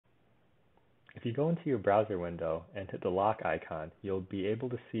If you go into your browser window and hit the lock icon, you'll be able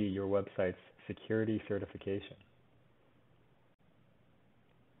to see your website's security certification.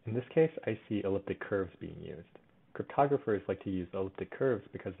 In this case, I see elliptic curves being used. Cryptographers like to use elliptic curves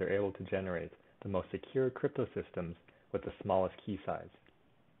because they're able to generate the most secure crypto systems with the smallest key size.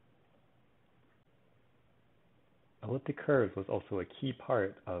 Elliptic curves was also a key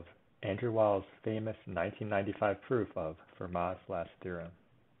part of Andrew Weil's famous 1995 proof of Fermat's last theorem.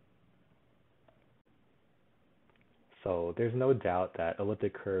 So there's no doubt that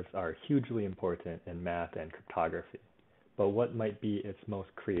elliptic curves are hugely important in math and cryptography. But what might be its most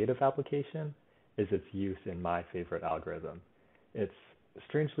creative application is its use in my favorite algorithm. It's,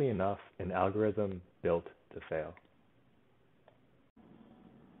 strangely enough, an algorithm built to fail.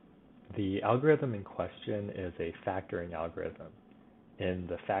 The algorithm in question is a factoring algorithm. In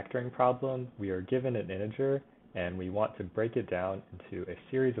the factoring problem, we are given an integer and we want to break it down into a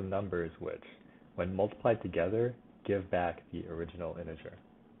series of numbers which, when multiplied together, give back the original integer.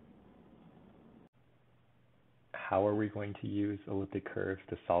 How are we going to use elliptic curves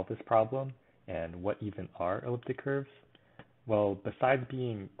to solve this problem? And what even are elliptic curves? Well, besides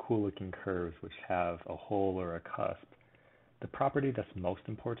being cool looking curves which have a hole or a cusp, the property that's most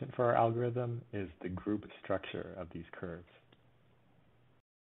important for our algorithm is the group structure of these curves.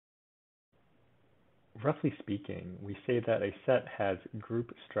 Roughly speaking, we say that a set has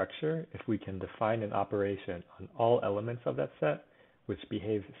group structure if we can define an operation on all elements of that set which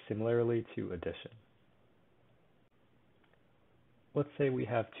behaves similarly to addition. Let's say we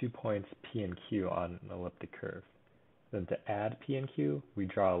have 2 points P and Q on an elliptic curve. Then to add P and Q, we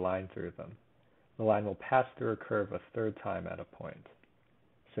draw a line through them. The line will pass through a curve a third time at a point.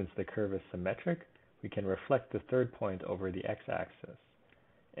 Since the curve is symmetric, we can reflect the third point over the x-axis,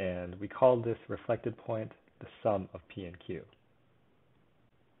 and we call this reflected point the sum of P and Q.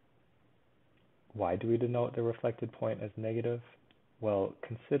 Why do we denote the reflected point as negative? Well,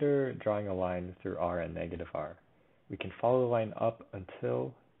 consider drawing a line through R and negative R. We can follow the line up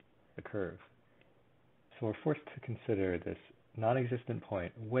until the curve. So we're forced to consider this non-existent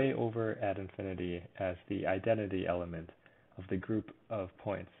point way over at infinity as the identity element of the group of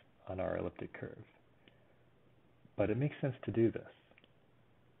points on our elliptic curve. But it makes sense to do this.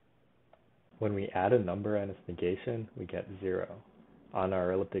 When we add a number and its negation, we get 0. On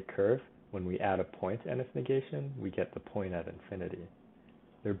our elliptic curve, when we add a point and its negation, we get the point at infinity.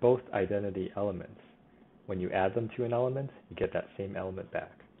 They're both identity elements. When you add them to an element, you get that same element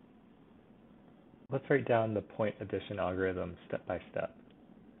back. Let's write down the point addition algorithm step by step.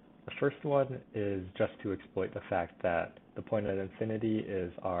 The first one is just to exploit the fact that the point at infinity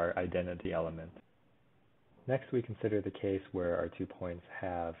is our identity element. Next, we consider the case where our 2 points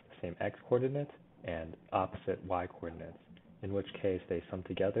have the same x-coordinate and opposite y-coordinates, in which case they sum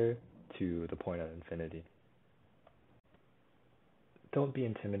together to the point at infinity. Don't be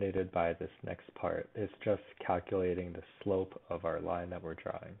intimidated by this next part. It's just calculating the slope of our line that we're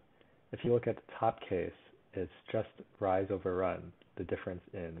drawing. If you look at the top case, it's just rise over run, the difference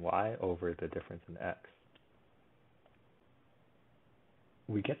in y over the difference in x.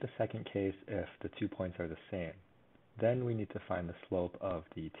 We get the second case if the 2 points are the same. Then we need to find the slope of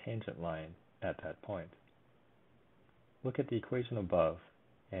the tangent line at that point. Look at the equation above,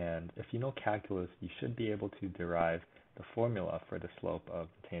 and if you know calculus, you should be able to derive the formula for the slope of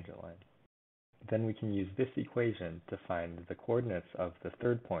the tangent line. Then we can use this equation to find the coordinates of the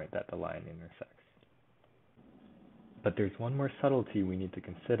third point that the line intersects. But there's one more subtlety we need to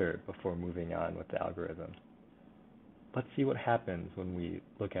consider before moving on with the algorithm. Let's see what happens when we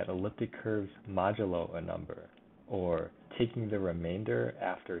look at elliptic curves modulo a number, or taking the remainder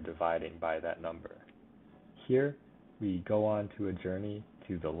after dividing by that number. Here, we go on to a journey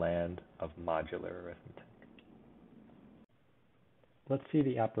to the land of modular arithmetic. Let's see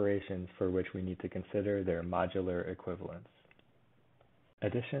the operations for which we need to consider their modular equivalents.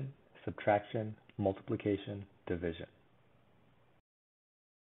 Addition, subtraction, multiplication, division.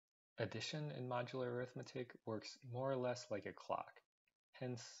 Addition in modular arithmetic works more or less like a clock.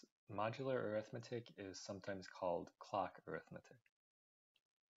 Hence, modular arithmetic is sometimes called clock arithmetic.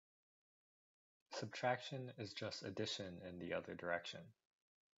 Subtraction is just addition in the other direction.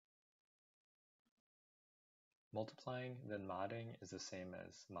 Multiplying then modding is the same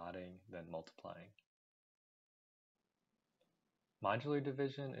as modding then multiplying. Modular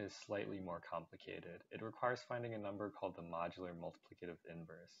division is slightly more complicated. It requires finding a number called the modular multiplicative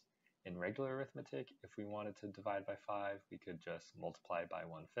inverse. In regular arithmetic, if we wanted to divide by 5, we could just multiply by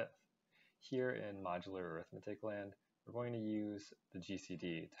 1/5. Here in modular arithmetic land, we're going to use the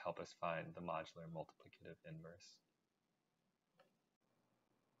GCD to help us find the modular multiplicative inverse.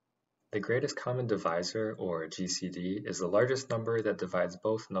 The greatest common divisor, or GCD, is the largest number that divides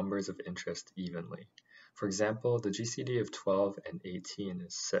both numbers of interest evenly. For example, the GCD of 12 and 18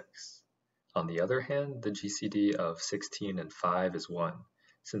 is 6. On the other hand, the GCD of 16 and 5 is 1,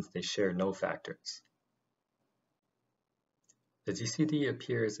 since they share no factors. The GCD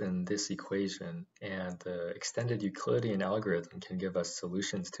appears in this equation, and the extended Euclidean algorithm can give us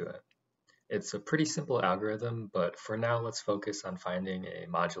solutions to it. It's a pretty simple algorithm, but for now let's focus on finding a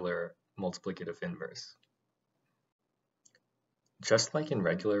modular multiplicative inverse. Just like in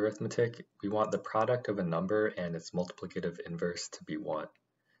regular arithmetic, we want the product of a number and its multiplicative inverse to be 1.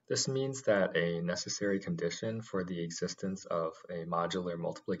 This means that a necessary condition for the existence of a modular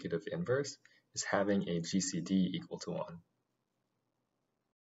multiplicative inverse is having a GCD equal to 1.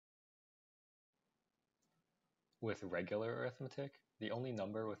 With regular arithmetic, the only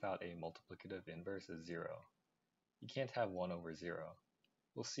number without a multiplicative inverse is 0. You can't have 1 over 0.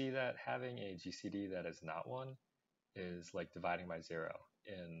 We'll see that having a GCD that is not 1 is like dividing by 0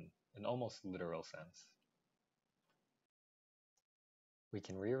 in an almost literal sense. We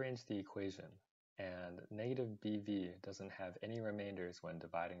can rearrange the equation, and negative BV doesn't have any remainders when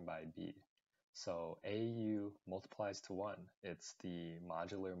dividing by B. So AU multiplies to 1. It's the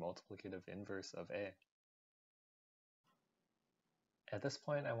modular multiplicative inverse of A. At this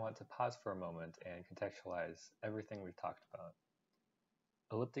point, I want to pause for a moment and contextualize everything we've talked about.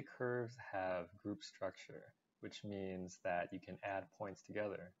 Elliptic curves have group structure, which means that you can add points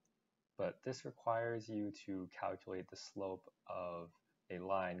together. But this requires you to calculate the slope of a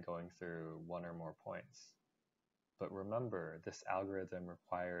line going through one or more points. But remember, this algorithm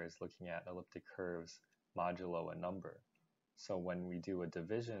requires looking at elliptic curves modulo a number. So when we do a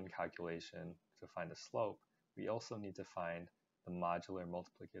division calculation to find a slope, we also need to find the modular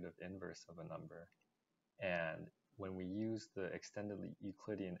multiplicative inverse of a number. And when we use the extended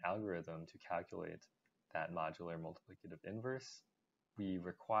Euclidean algorithm to calculate that modular multiplicative inverse, we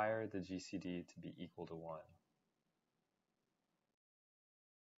require the GCD to be equal to 1.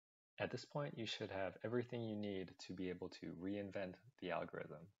 At this point, you should have everything you need to be able to reinvent the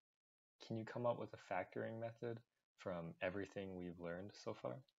algorithm. Can you come up with a factoring method from everything we've learned so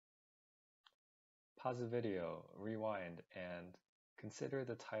far? Pause the video, rewind, and consider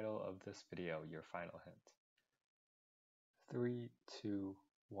the title of this video your final hint. 3, 2,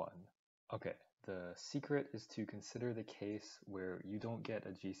 1. Okay, the secret is to consider the case where you don't get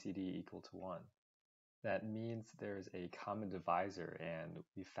a GCD equal to 1. That means there's a common divisor and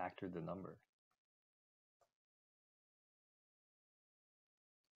we factored the number.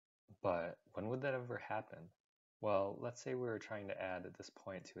 But when would that ever happen? Well, let's say we were trying to add this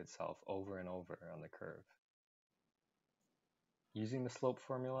point to itself over and over on the curve. Using the slope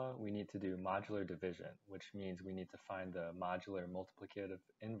formula, we need to do modular division, which means we need to find the modular multiplicative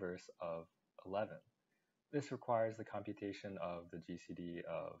inverse of 11. This requires the computation of the GCD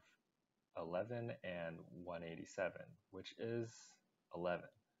of 11 and 187, which is 11.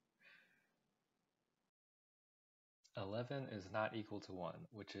 11 is not equal to 1,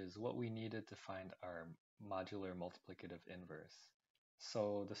 which is what we needed to find our modular multiplicative inverse.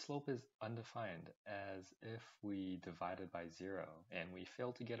 So the slope is undefined, as if we divided by 0, and we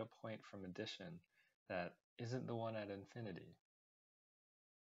fail to get a point from addition that isn't the one at infinity.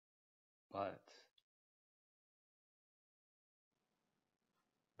 But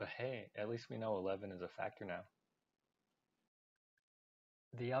hey, at least we know 11 is a factor now.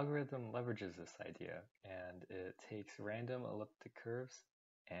 The algorithm leverages this idea, and it takes random elliptic curves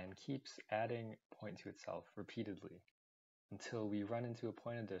and keeps adding point to itself repeatedly until we run into a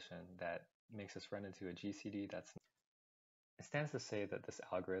point addition that makes us run into a GCD that's... It stands to say that this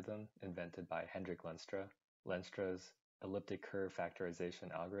algorithm, invented by Hendrik Lenstra, Lenstra's elliptic curve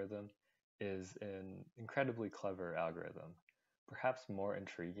factorization algorithm, is an incredibly clever algorithm. Perhaps more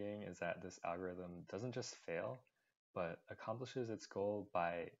intriguing is that this algorithm doesn't just fail, but accomplishes its goal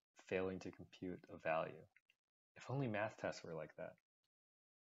by failing to compute a value. If only math tests were like that.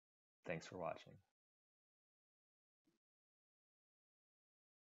 Thanks for watching.